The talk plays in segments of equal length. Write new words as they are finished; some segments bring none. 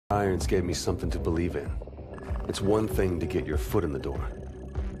Irons gave me something to believe in. It's one thing to get your foot in the door.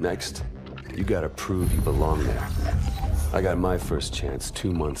 Next, you gotta prove you belong there. I got my first chance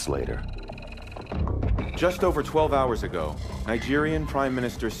 2 months later. Just over 12 hours ago, Nigerian Prime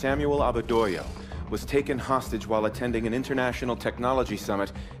Minister Samuel Abadoyo was taken hostage while attending an international technology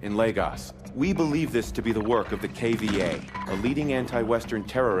summit in Lagos. We believe this to be the work of the KVA, a leading anti-Western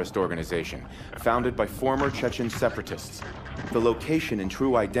terrorist organization founded by former Chechen separatists. The location and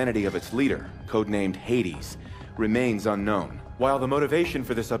true identity of its leader, codenamed Hades, remains unknown. While the motivation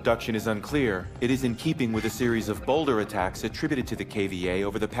for this abduction is unclear, it is in keeping with a series of bolder attacks attributed to the KVA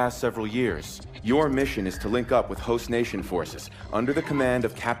over the past several years. Your mission is to link up with host nation forces under the command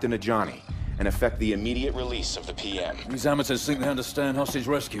of Captain Ajani and effect the immediate release of the PM. These amateurs think they understand hostage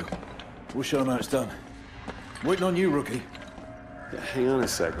rescue. We'll show them how it's done. Waiting on you, rookie. Yeah, hang on a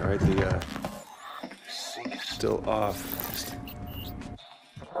sec, all right? The, sync's still off.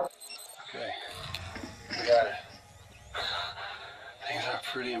 Okay. We got it. Things are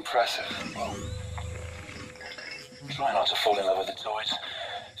pretty impressive. Well, try not to fall in love with the toys.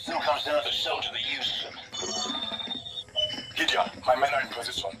 Still comes down to the soldier that uses them. Gideon, my men are in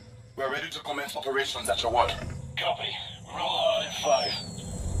position. We're ready to commence operations at your word. Copy. Roll hard in 5.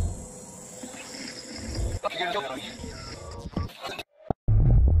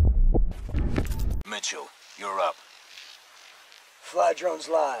 Mitchell, you're up. Fly drones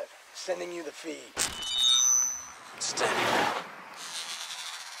live. Sending you the feed. Steady.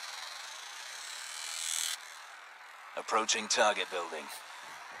 Approaching target building.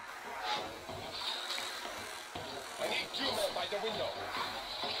 I need 2 men by the window.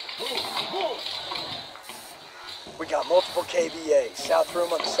 Move! Move! We got multiple KVA. South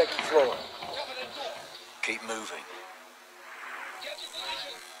room on the 2nd floor. Keep moving.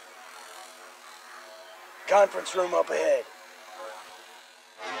 Conference room up ahead.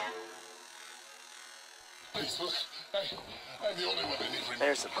 Please, look. I'm the only one that needs reminding.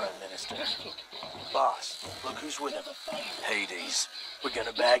 There's the Prime Minister. Boss, look who's with him. Hades. We're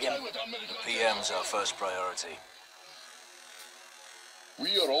gonna bag him. PM's our first priority.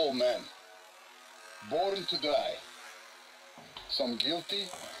 We are all men. Born to die. Some guilty,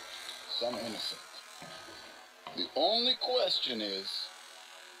 some innocent. The only question is,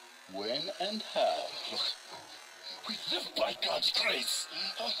 when and how? We live by God's grace.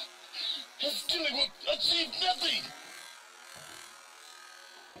 His killing will achieve nothing.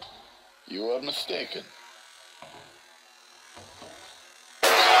 You are mistaken.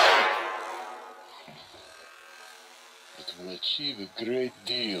 It will achieve a great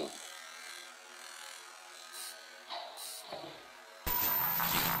deal.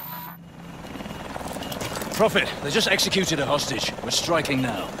 Prophet, they just executed a hostage. We're striking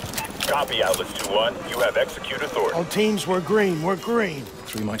now. Copy, Atlas 2-1. You have execute authority. All teams, we're green, we're green.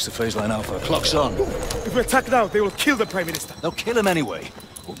 3 mics to phase line Alpha. Clock's on. If we attack now, they will kill the Prime Minister. They'll kill him anyway.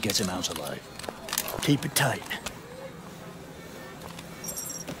 We'll get him out alive. Keep it tight.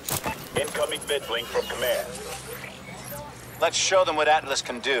 Incoming vidlink from command. Let's show them what Atlas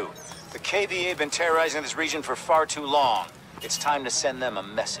can do. The KVA have been terrorizing this region for far too long. It's time to send them a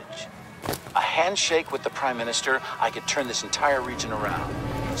message. A handshake with the Prime Minister, I could turn this entire region around.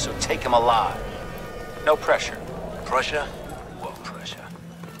 So take him alive. No pressure. Pressure? What pressure?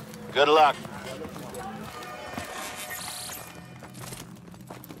 Good luck.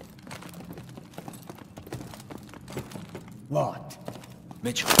 Locked.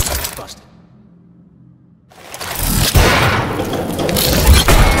 Mitchell, busted.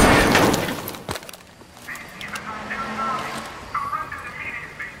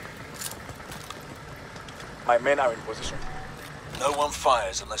 My men are in position. No one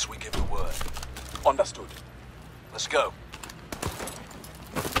fires unless we give the word. Understood. Let's go.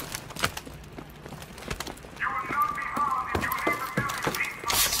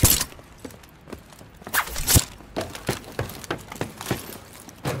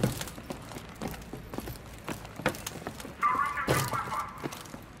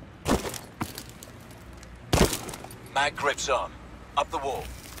 Mag grips on. Up the wall.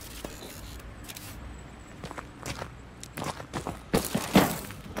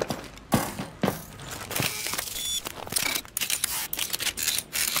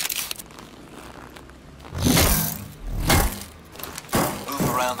 Move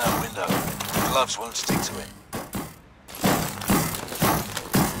around that window. Gloves won't stick to it.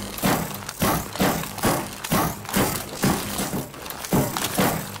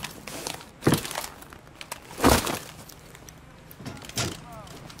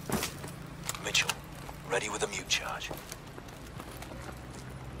 Mitchell, ready with a mute charge.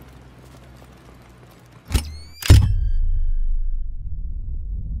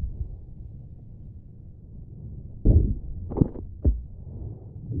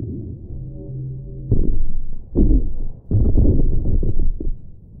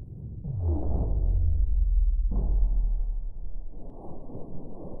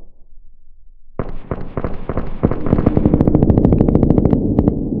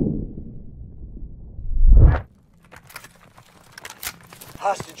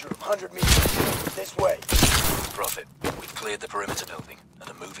 100 meters. This way. Prophet, we've cleared the perimeter building and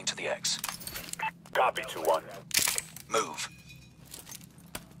are moving to the X. Copy, 2-1. Move.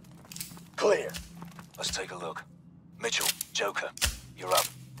 Clear. Let's take a look. Mitchell, Joker, you're up.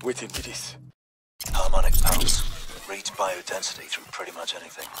 Within minutes. Harmonic pulse. Reads biodensity through pretty much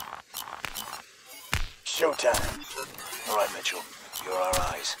anything. Showtime. All right, Mitchell, you're our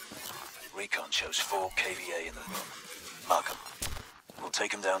eyes. Recon shows 4 KVA in the room. Mark 'em. We'll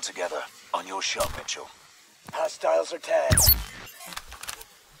take them down together. On your shot, Mitchell. Hostiles are tagged.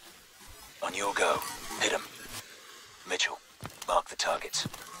 On your go. Hit 'em. Mitchell, mark the targets.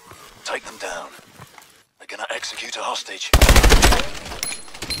 Take them down. They're gonna execute a hostage.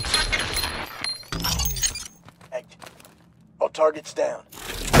 All targets down.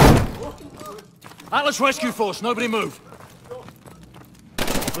 Atlas Rescue Force, nobody move.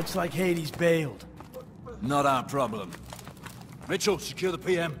 Looks like Hades bailed. Not our problem. Mitchell, secure the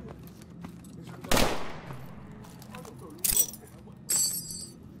PM.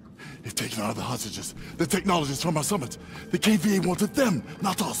 They've taken out the hostages, the technologists from our summit. The KVA wanted them,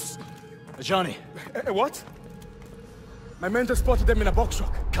 not us. Johnny. What? My mentor spotted them in a box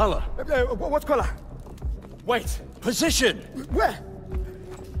truck. Color. What color? Wait. Position! Where?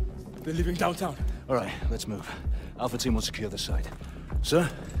 They're leaving downtown. All right, let's move. Alpha team will secure the site. Sir,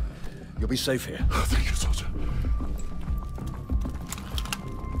 you'll be safe here. Thank you, soldier.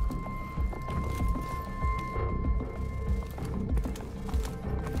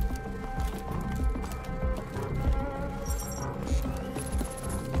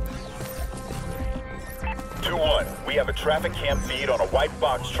 We have a traffic cam feed on a white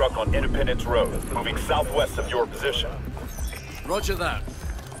box truck on Independence Road, moving southwest of your position. Roger that.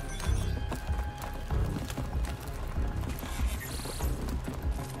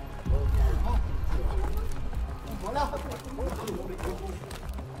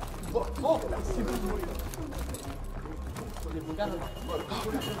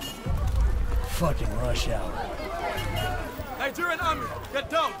 Fucking rush hour. Nigerian army, get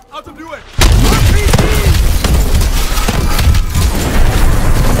down, out of the way.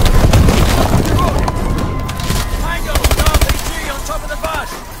 Tango, RPG on top of the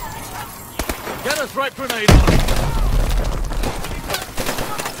bus. Get a threat grenade on it.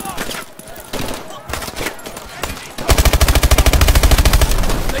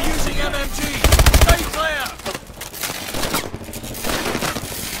 They're using MMG. Stay clear.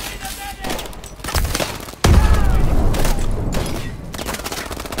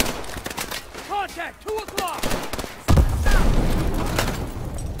 Contact, 2 o'clock.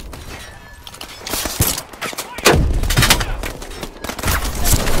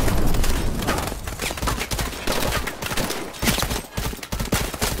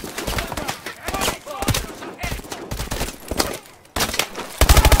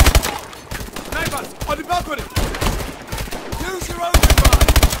 On the balcony! Use your own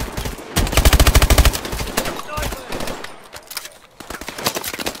device!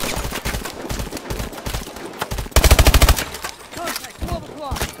 Contact, 12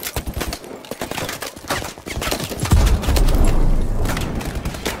 o'clock!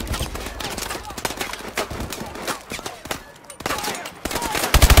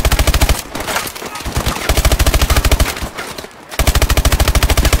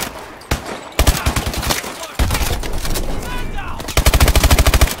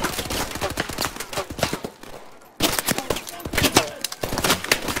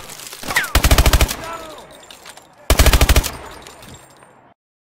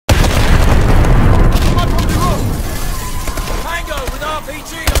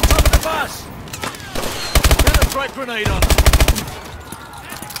 Grenade on them.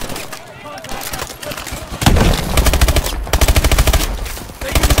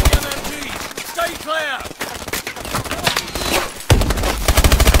 They're using MMGs. Stay clear.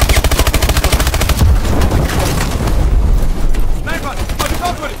 Sniper, on the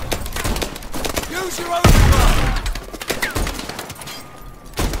balcony! Use your own device.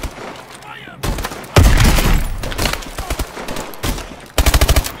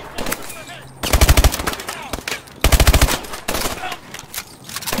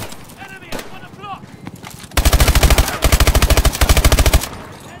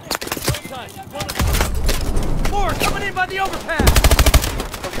 More coming in by the overpass!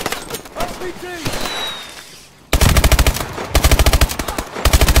 RPG!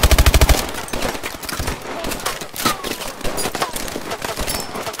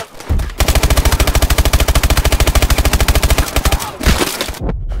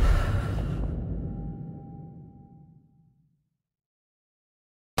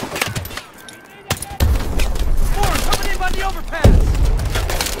 More coming in by the overpass!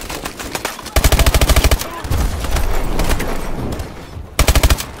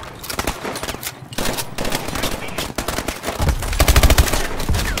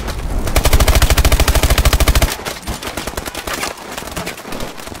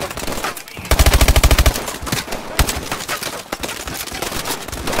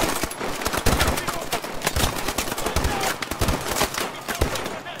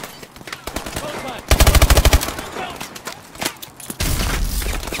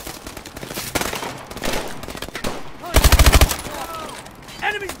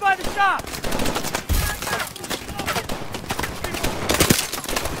 by the shop!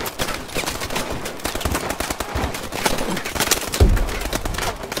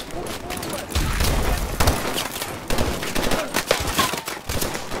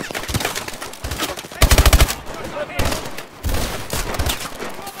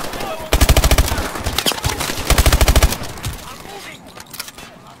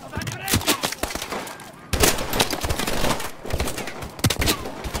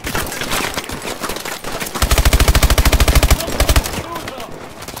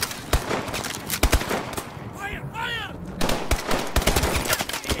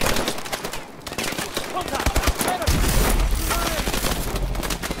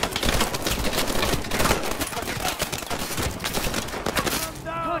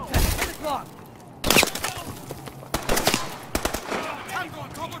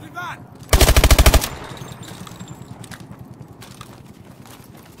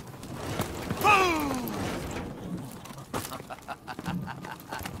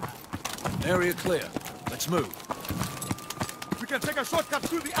 Area clear. Let's move. We can take a shortcut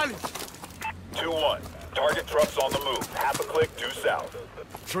through the alley. 2-1. Target truck's on the move. Half a click due south.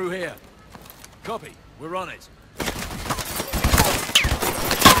 Through here. Copy. We're on it.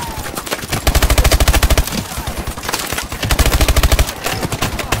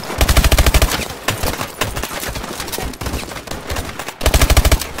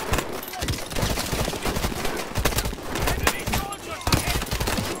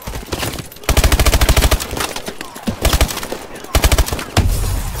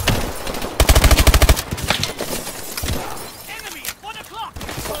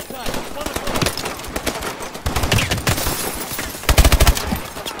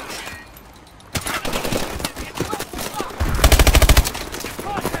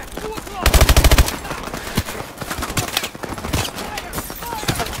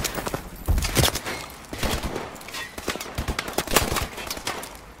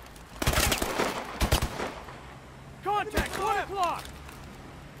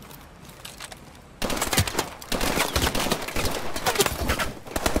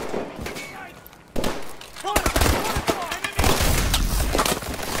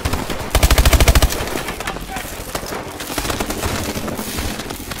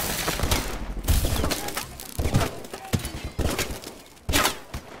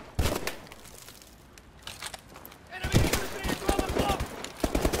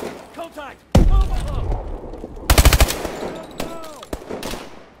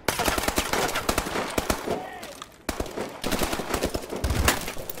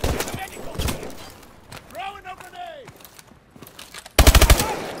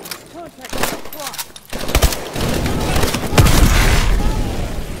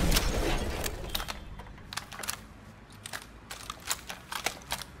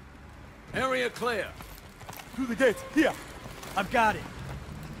 Area clear. Through the gate. Here. I've got it.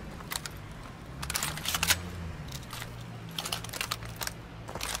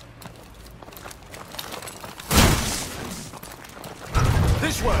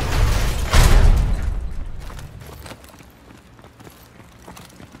 This way.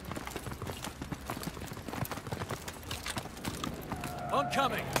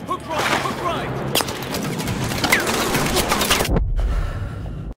 Oncoming. Hook right. Hook right.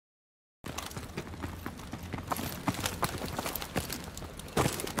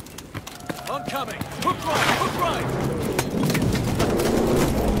 Oncoming! Hook right! Hook right!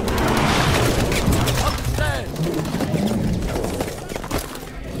 Up the stairs!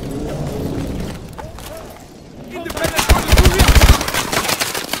 Independent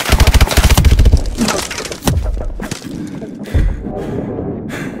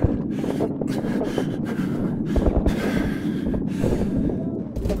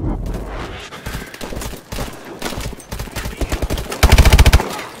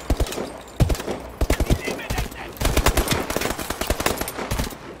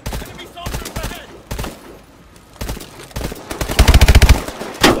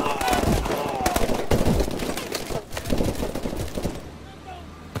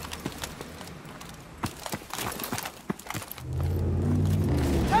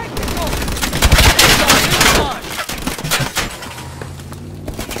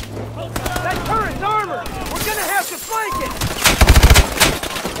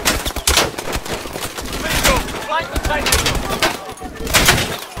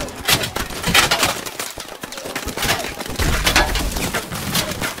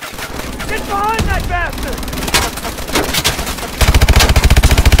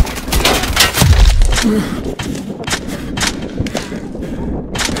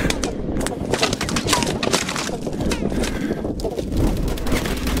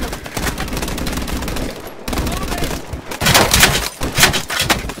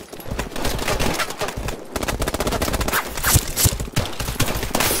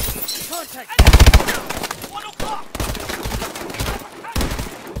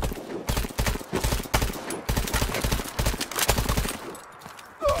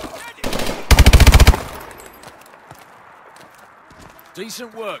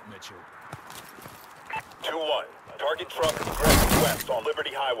Decent work, Mitchell. 2-1. Target truck is progressing west on Liberty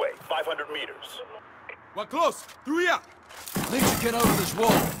Highway, 500 meters. We're close. Through here. Need to get over this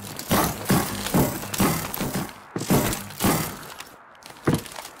wall.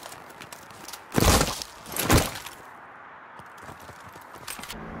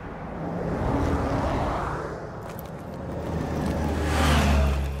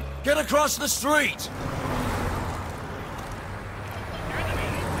 Get across the street!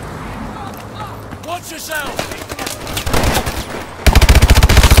 Watch yourself!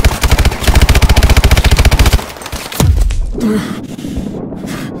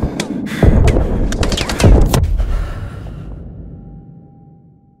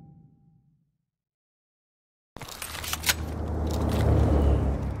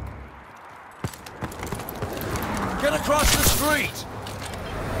 Get across the street!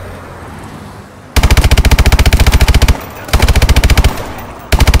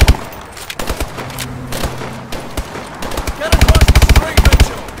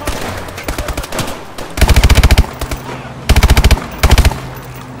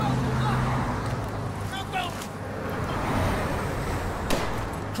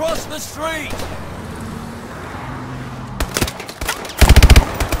 Cross the street!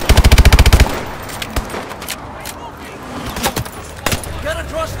 Get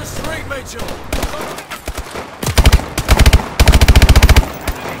across the street, Mitchell!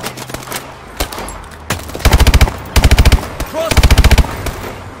 Cross!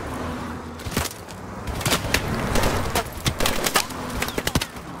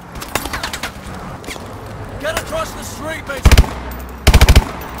 Get across the street, Mitchell!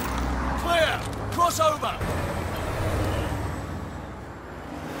 Clear! Cross over!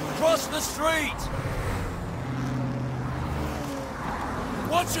 Cross the street!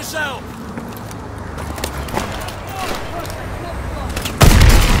 Watch yourself!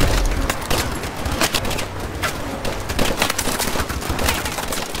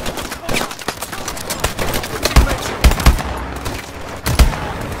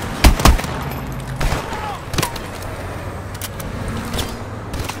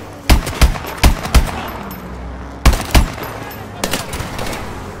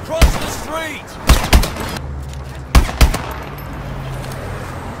 Cross the street!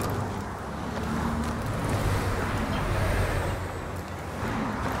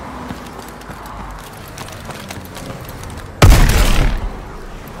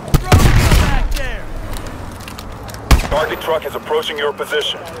 Target truck is approaching your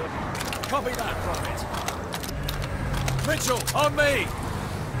position. Copy that, Private. Mitchell, on me!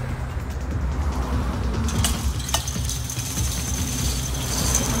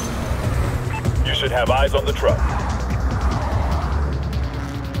 You should have eyes on the truck.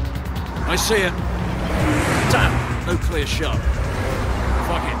 I see him. Damn, no clear shot.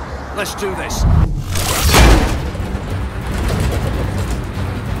 Fuck it, let's do this.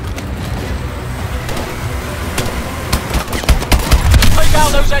 Take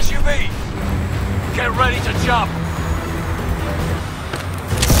out those SUVs! Get ready to jump!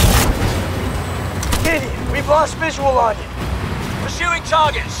 Idiot, we've lost visual on you. Pursuing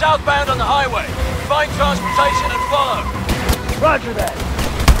target, southbound on the highway. Find transportation and follow. Roger that.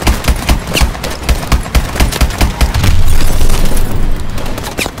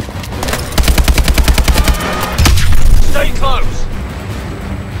 Stay close.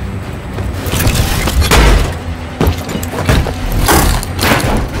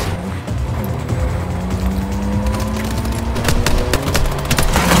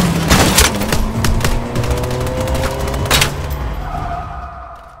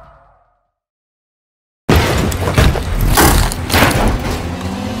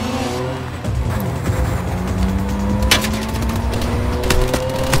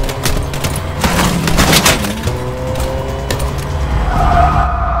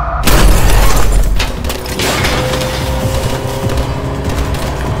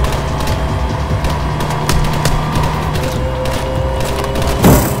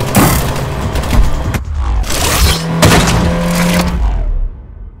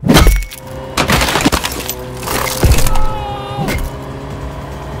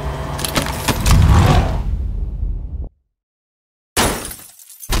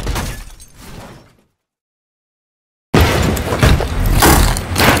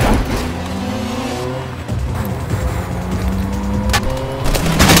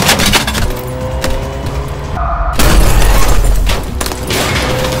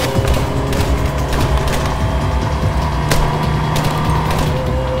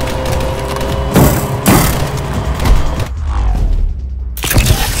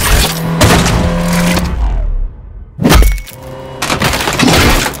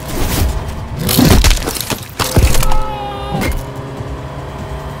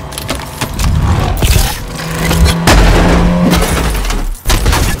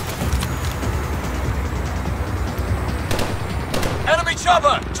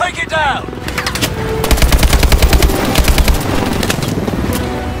 down!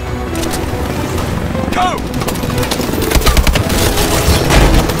 Go!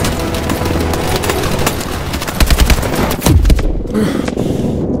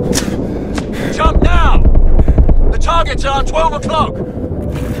 Jump now! The targets are 12 o'clock!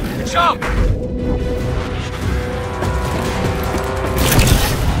 Jump!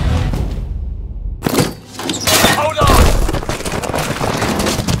 Hold on!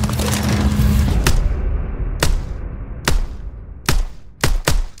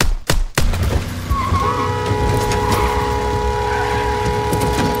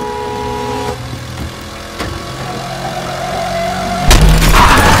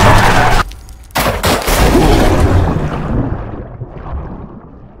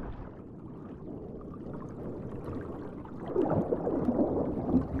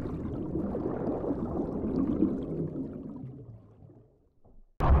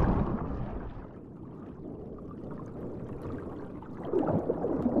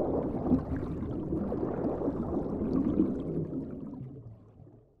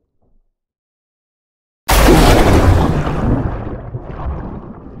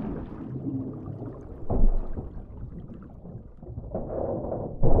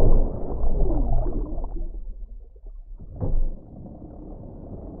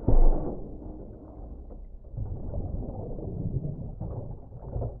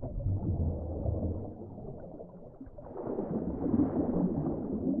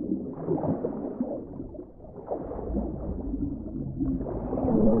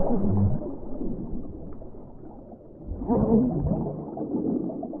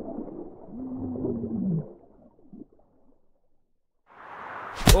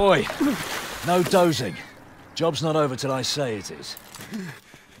 Oi, no dozing. Job's not over till I say it is.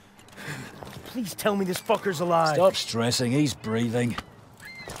 Please tell me this fucker's alive. Stop stressing, he's breathing.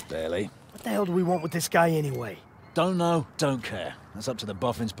 Barely. What the hell do we want with this guy anyway? Don't know, don't care. That's up to the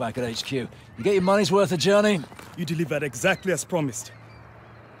boffins back at HQ. You get your money's worth of journey? You delivered exactly as promised.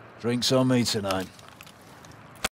 Drinks on me tonight.